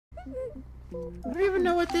I don't even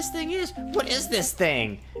know what this thing is. What is this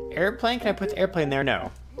thing? Airplane? Can I put the airplane there?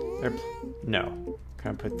 No. No.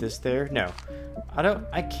 Can I put this there? No. I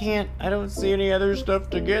don't see any other stuff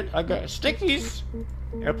to get. I got stickies.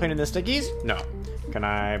 Airplane in the stickies? No. Can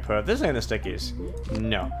I put this in the stickies?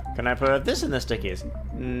 No. Can I put this in the stickies?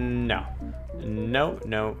 No. No,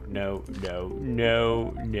 no, no, no,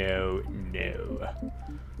 no, no, no.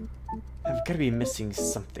 I've got to be missing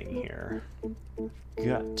something here.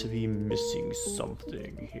 Got to be missing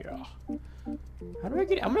something here. How do I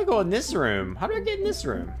get? I'm gonna go in this room. How do I get in this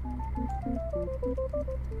room?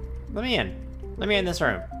 Let me in. Let me in this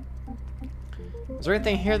room. Is there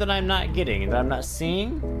anything here that I'm not getting, that I'm not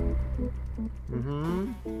seeing?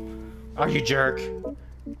 Mm-hmm. Oh, you jerk.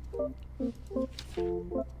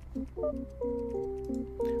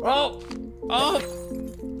 Oh! Oh!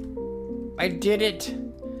 I did it.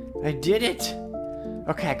 I did it.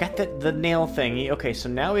 Okay, I got the nail thingy. Okay, so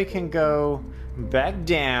now we can go back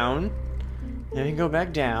down. Then we can go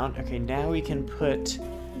back down. Okay, now we can put...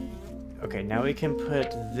 Okay, now we can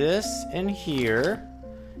put this in here.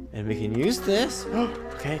 And we can use this.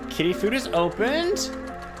 Okay, kitty food is opened.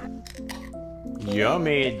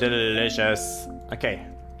 Yummy, delicious. Okay,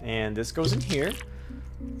 and this goes in here.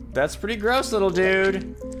 That's pretty gross, little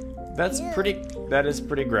dude. That is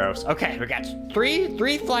pretty gross. Okay, we got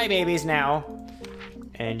three fly babies now.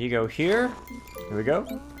 And you go here. Here we go.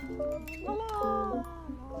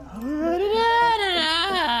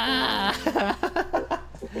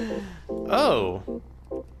 Oh.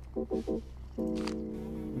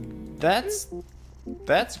 That's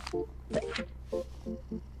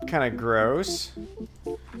kind of gross.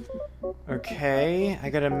 Okay, I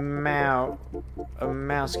got a mouse.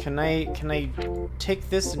 Can I take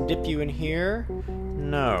this and dip you in here?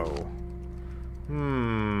 No.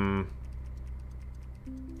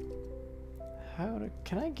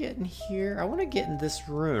 Can I get in here? I want to get in this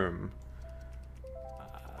room.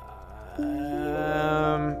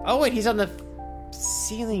 Oh wait, he's on the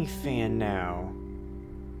ceiling fan now.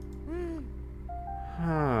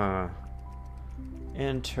 Huh.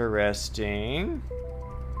 Interesting.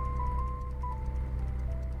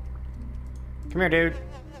 Come here, dude.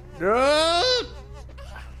 Oh,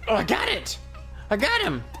 I got it! I got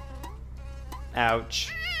him!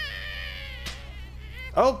 Ouch.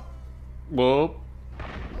 Oh! Whoa.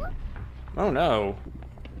 Oh no.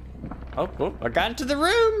 Oh, I got into the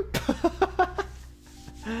room!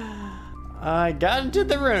 I got into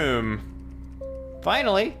the room.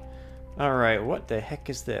 Finally. Alright, what the heck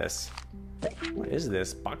is this? What is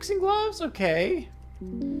this? Boxing gloves? Okay.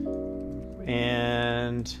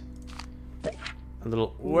 And a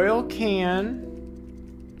little oil can.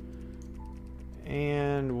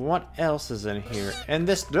 And what else is in here? And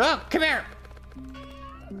this. Oh, come here!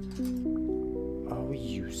 Oh,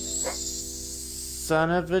 you son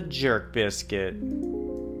of a jerk biscuit.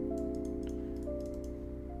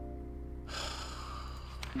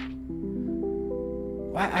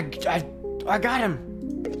 I got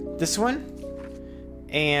him. This one.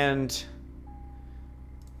 And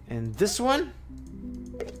this one?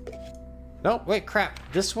 No, wait, crap.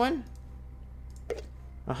 This one?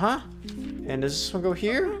 Uh-huh. And does this one go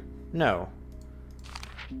here? No.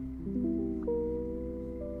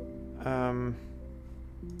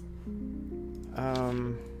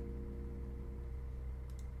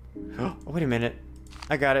 Oh, wait a minute.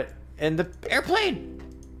 I got it. And the airplane!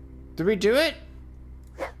 Did we do it?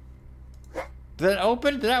 Did that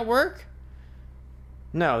open? Did that work?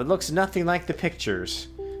 No, it looks nothing like the pictures.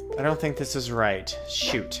 I don't think this is right.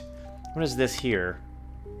 Shoot. What is this here?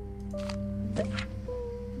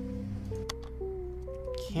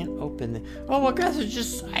 Can't open the... Oh, my gosh, it's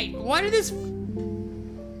just... Why did this...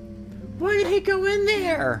 Why did he go in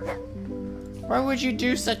there? Why would you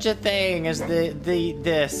do such a thing as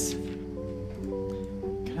this?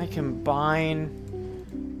 Can I combine...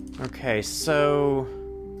 Okay, so...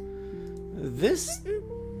 This...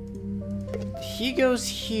 He goes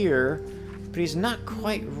here, but he's not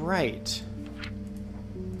quite right.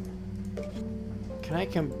 Can I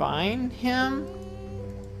combine him?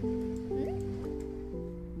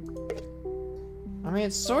 I mean,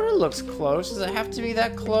 it sort of looks close. Does it have to be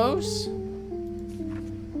that close?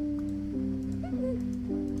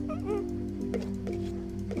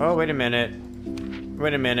 Oh, wait a minute.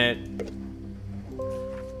 Wait a minute.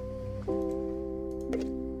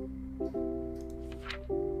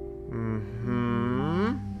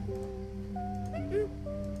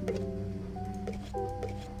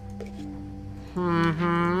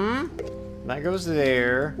 That goes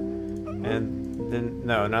there. And then,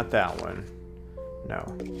 no, not that one. No.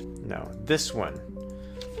 No. This one.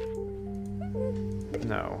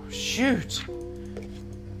 No. Shoot!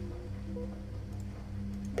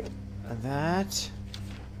 That.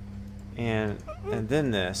 And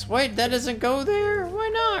then this. Wait, that doesn't go there? Why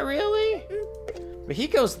not, really? But he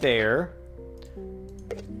goes there.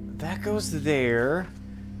 That goes there.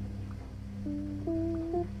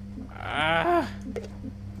 Ah.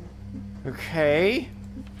 Okay.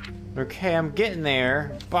 Okay, I'm getting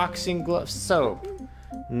there. Boxing gloves. Soap.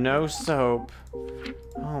 No soap.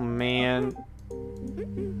 Oh, man.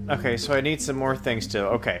 Okay, so I need some more things still.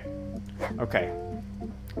 Okay. Okay.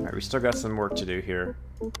 Alright, we still got some work to do here.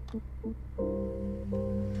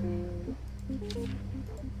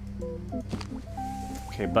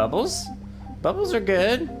 Okay, bubbles. Bubbles are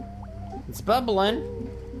good. It's bubbling.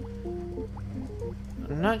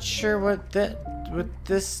 I'm not sure what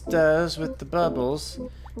this does with the bubbles.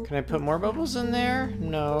 Can I put more bubbles in there?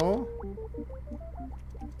 No.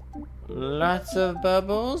 Lots of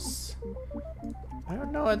bubbles. I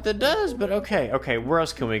don't know what that does, but okay. Okay, where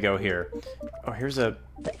else can we go here? Oh, here's a...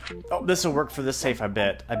 Oh, this will work for the safe, I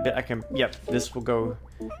bet. I bet I can... Yep, this will go...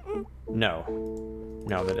 No.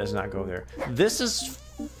 No, that does not go there. This is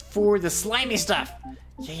for the slimy stuff.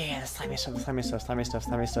 Yeah, the slimy stuff, the slimy stuff, slimy stuff,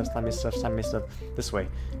 slimy stuff, slimy stuff, slimy stuff. This way.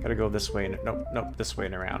 Gotta go this way. Nope, nope, this way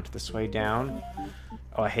and around. This way down.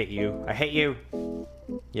 Oh, I hate you. I hate you.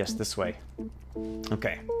 Yes, this way.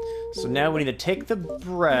 Okay. So now we need to take the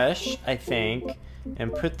brush, I think,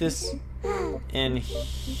 and put this in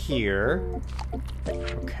here.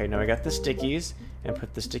 Okay, now I got the stickies. And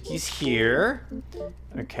put the stickies here.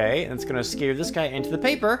 Okay, and it's gonna scare this guy into the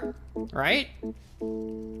paper, right?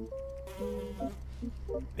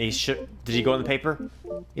 He should. Did he go in the paper?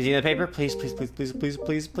 Is he in the paper? Please, please, please, please, please,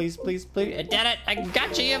 please, please, please, please. I did it! I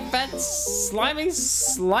gotcha, you fat slimy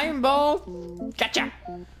slime ball! Gotcha!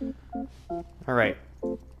 Alright.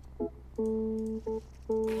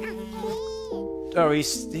 Oh,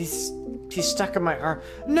 he's stuck in my arm.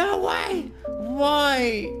 No way!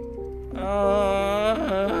 Why?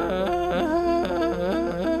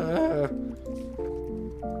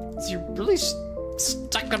 Is he really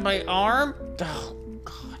stuck in my arm? Oh,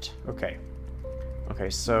 God. Okay. Okay,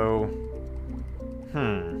 so...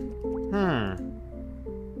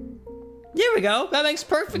 There we go! That makes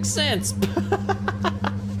perfect sense!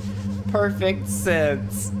 Perfect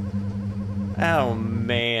sense. Oh,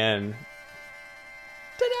 man.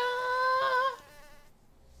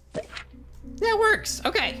 Ta-da! That works!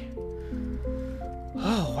 Okay.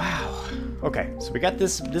 Oh, wow. Okay, so we got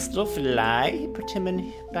this little fly. Put him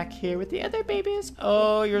in back here with the other babies.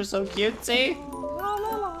 Oh, you're so cutesy.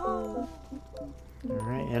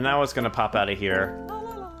 Alright, and now it's gonna pop out of here.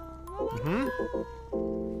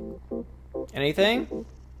 Anything?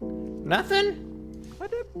 Nothing?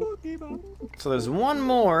 So there's one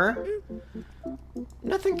more.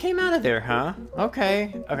 Nothing came out of there, huh?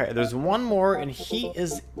 Okay. Okay, there's one more, and he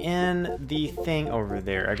is in the thing over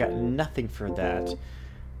there. I got nothing for that.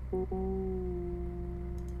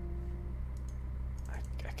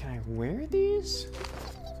 Can I wear these?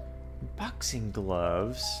 Boxing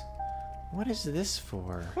gloves? What is this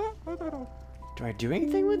for? Do I do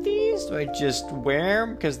anything with these? Do I just wear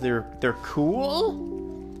them because they're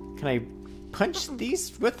cool? Can I punch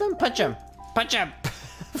these with them? Punch them! Punch them!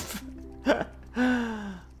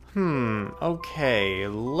 Okay,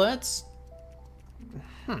 let's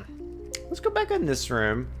go back in this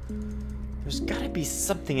room. There's gotta be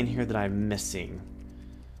something in here that I'm missing.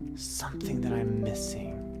 Something that I'm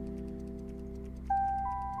missing.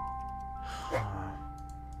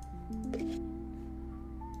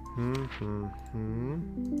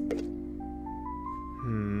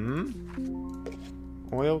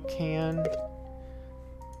 Oil can.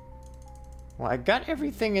 Well, I got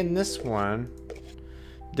everything in this one.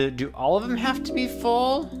 Do all of them have to be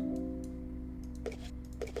full?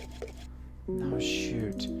 Oh,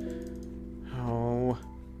 shoot. Oh.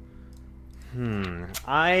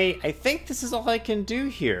 I think this is all I can do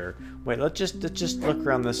here. Wait, let's just look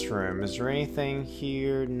around this room. Is there anything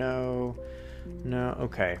here? No. No,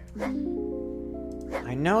 okay.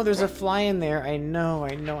 I know there's a fly in there. I know.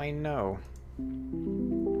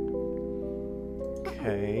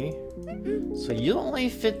 Okay. So you'll only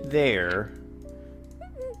fit there.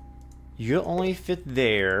 You'll only fit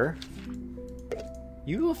there.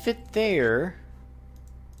 You will fit there.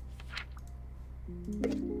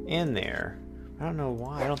 In there. I don't know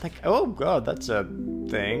why. I don't think... Oh, God, that's a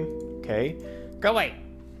thing. Okay. Go away.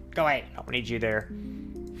 Go away. I don't need you there.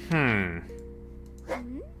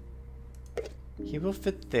 He will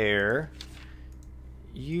fit there.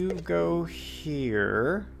 You go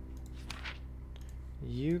here.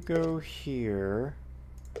 You go here.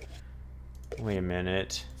 Wait a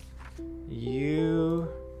minute. You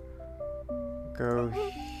go...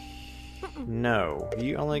 No,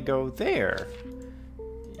 you only go there.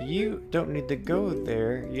 You don't need to go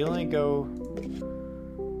there. You only go...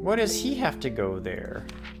 Why does he have to go there?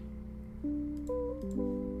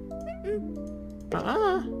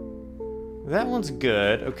 That one's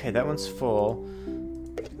good. Okay, that one's full.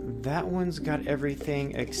 That one's got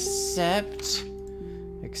everything except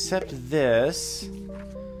this.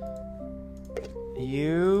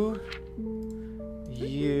 You,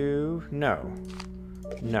 no.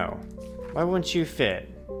 No. Why wouldn't you fit?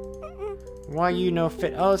 Why you no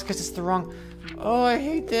fit? Oh, it's because it's the wrong... Oh, I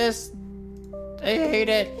hate this. I hate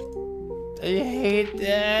it. I hate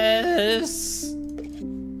this.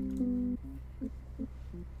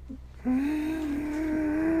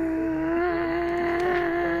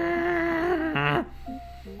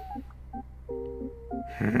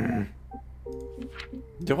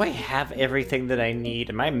 Do I have everything that I need?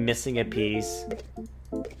 Am I missing a piece?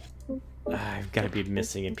 I've got to be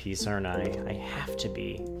missing a piece, aren't I? I have to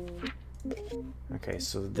be. Okay,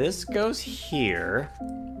 so this goes here.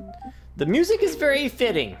 The music is very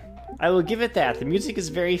fitting. I will give it that. The music is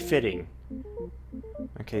very fitting.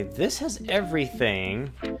 Okay, this has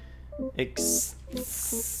everything. Can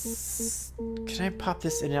I pop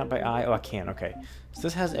this in and out by eye? Oh, I can. Okay. So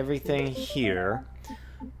this has everything here.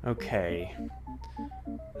 Okay.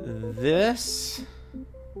 This.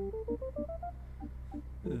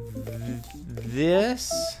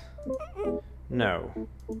 This. No.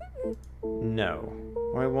 No.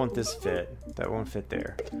 Why won't this fit? That won't fit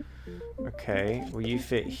there. Okay. Will you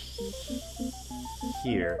fit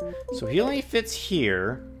here? So he only fits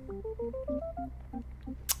here.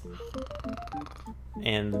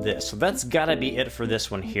 And this. So that's gotta be it for this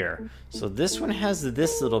one here. So this one has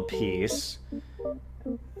this little piece.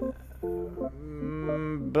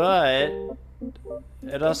 But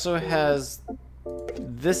it also has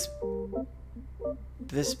this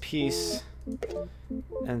piece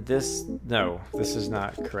and this. No, this is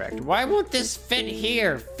not correct. Why won't this fit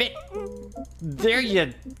here? Fit there,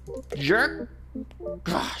 you jerk.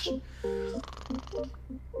 Gosh.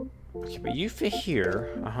 Okay, but you fit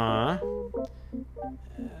here.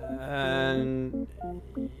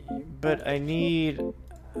 But I need...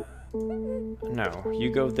 No,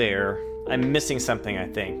 you go there. I'm missing something, I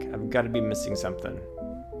think. I've got to be missing something.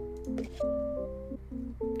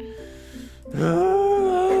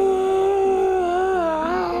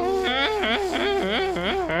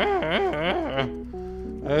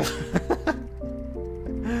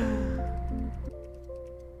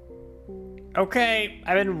 Okay,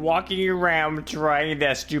 I've been walking around trying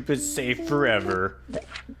that stupid safe forever.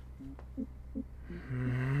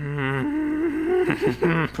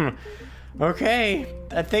 Okay,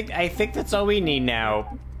 I think that's all we need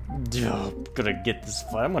now. Oh, gonna get this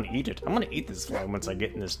fly. I'm gonna eat it. I'm gonna eat this fly once I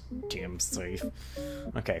get in this damn safe.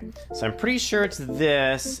 Okay, so I'm pretty sure it's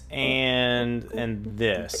this and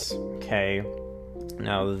this. Okay,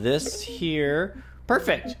 now this here,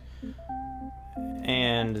 perfect.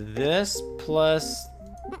 And this plus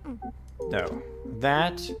no,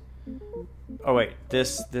 that. Oh wait,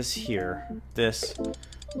 this here, this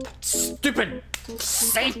stupid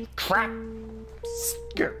safe crap. Come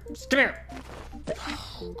here.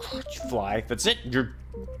 Oh, God, you fly. That's it. Your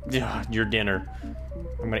dinner.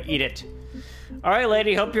 I'm gonna eat it. All right,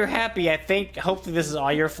 lady. Hope you're happy. Hopefully this is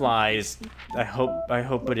all your flies. I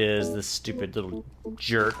hope it is. This stupid little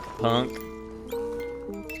jerk punk.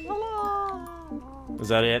 Is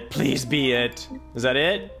that it? Please be it. Is that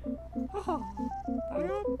it?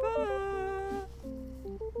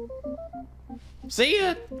 See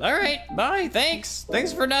ya. All right. Bye. Thanks.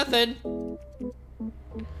 Thanks for nothing.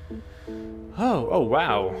 Oh,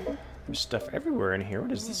 wow. There's stuff everywhere in here.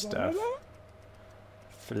 What is this stuff?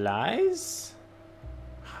 Flies?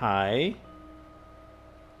 Hi.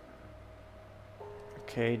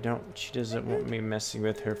 Okay, she doesn't want me messing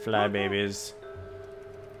with her fly babies.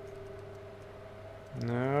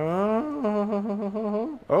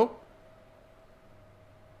 No. Oh.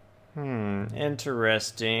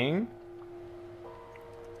 Interesting.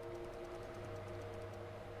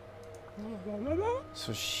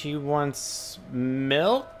 So she wants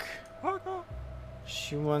milk?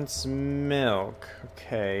 She wants milk.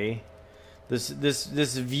 Okay. This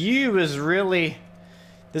view is really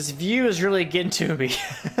getting to me.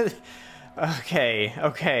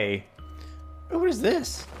 Okay. Oh, what is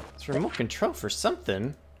this? It's remote control for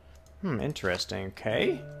something. Interesting.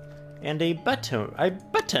 Okay. And a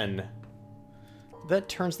button. That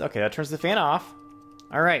turns the fan off.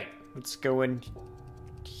 All right. Let's go in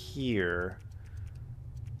here.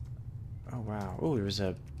 Oh wow. Oh, there's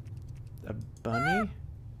a bunny.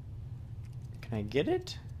 Can I get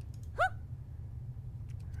it?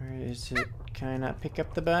 Or is it... Can I not pick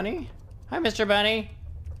up the bunny? Hi, Mr. Bunny!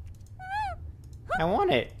 I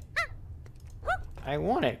want it! I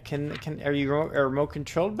want it. Are you a remote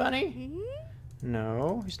controlled bunny?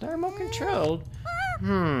 No, he's not remote controlled.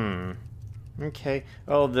 Okay.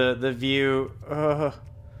 Oh, the view.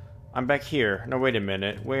 I'm back here. No, wait a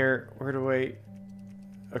minute. Where do I...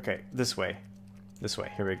 Okay, this way. This way.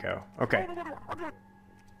 Here we go. Okay.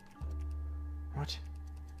 What?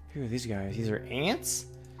 Who are these guys? These are ants?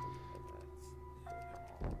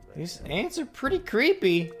 These ants are pretty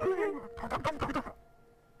creepy.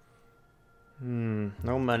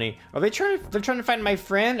 No money. Are they trying to... They're trying to find my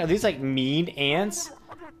friend? Are these like mean ants?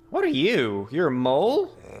 What are you? You're a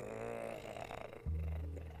mole?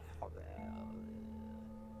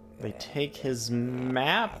 They take his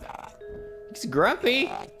map. He's grumpy.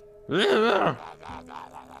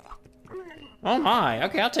 Oh my.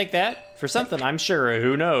 Okay, I'll take that. For something, I'm sure.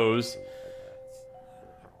 Who knows?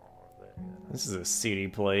 This is a seedy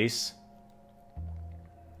place.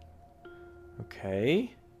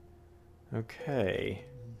 Okay. Okay.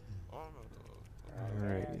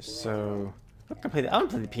 Alright, so... I want to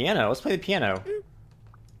play the piano. Let's play the piano.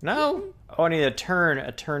 No? Oh, I need a turn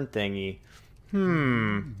thingy.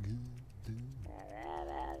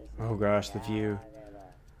 Oh gosh, the view.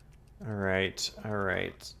 Alright.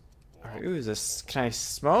 Ooh, is this... Can I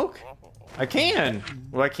smoke? I can!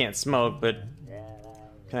 Well, I can't smoke, but...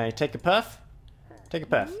 Can I take a puff? Take a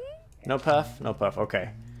puff. No puff? No puff,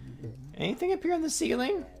 okay. Anything up here on the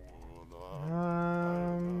ceiling?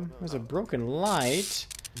 There's a broken light.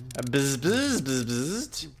 A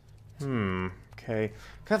bzz. Okay.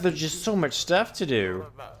 God, there's just so much stuff to do.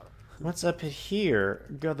 What's up here?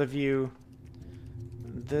 Got the view.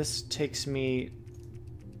 This takes me...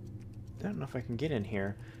 I don't know if I can get in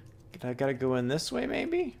here. I gotta go in this way,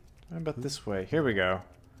 maybe? How about this way? Here we go.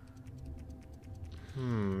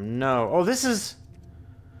 No. Oh, this is...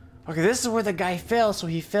 Okay, this is where the guy fell, so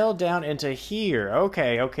he fell down into here.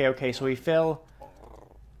 Okay, so he fell...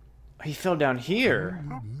 He fell down here.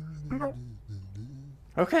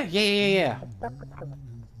 Okay, yeah.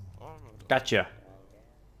 Gotcha.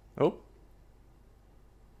 Oh.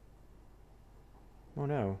 Oh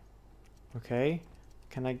no. Okay.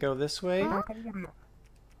 Can I go this way?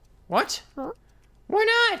 What? Why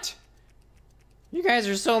not? You guys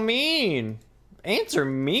are so mean. Ants are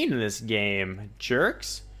mean in this game.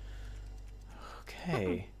 Jerks.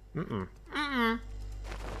 Okay.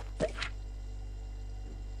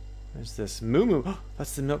 There's this moo-moo.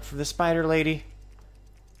 That's the milk for the spider lady.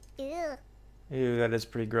 Ew. Ew, that is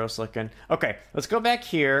pretty gross looking. Okay, let's go back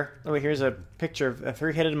here. Oh, wait, here's a picture of a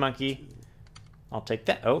three-headed monkey. I'll take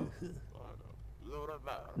that. Oh.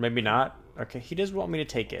 Maybe not. Okay, he does want me to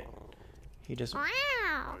take it. He just...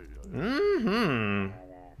 Wow.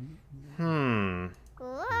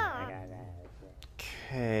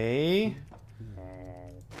 Okay.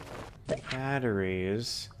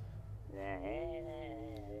 Batteries.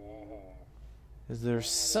 Is there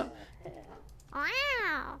some...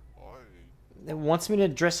 Wow. It wants me to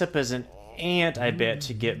dress up as an ant, I bet,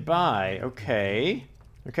 to get by. Okay.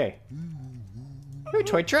 Okay. Ooh,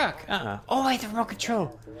 toy truck. Oh, wait, the remote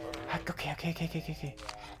control. Okay.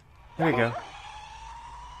 There we go.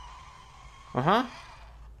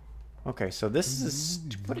 Okay, so this is...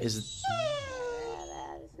 What is...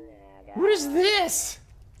 What is this?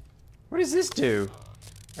 What does this do?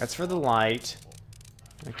 That's for the light.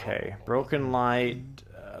 Okay, broken light.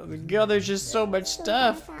 God, there's just so much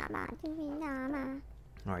stuff.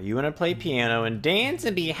 Alright, you want to play piano and dance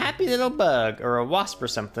and be a happy little bug or a wasp or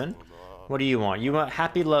something. What do you want? You want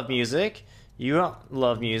happy love music. You want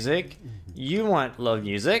love music. You want love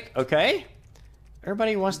music. Okay?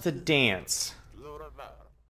 Everybody wants to dance.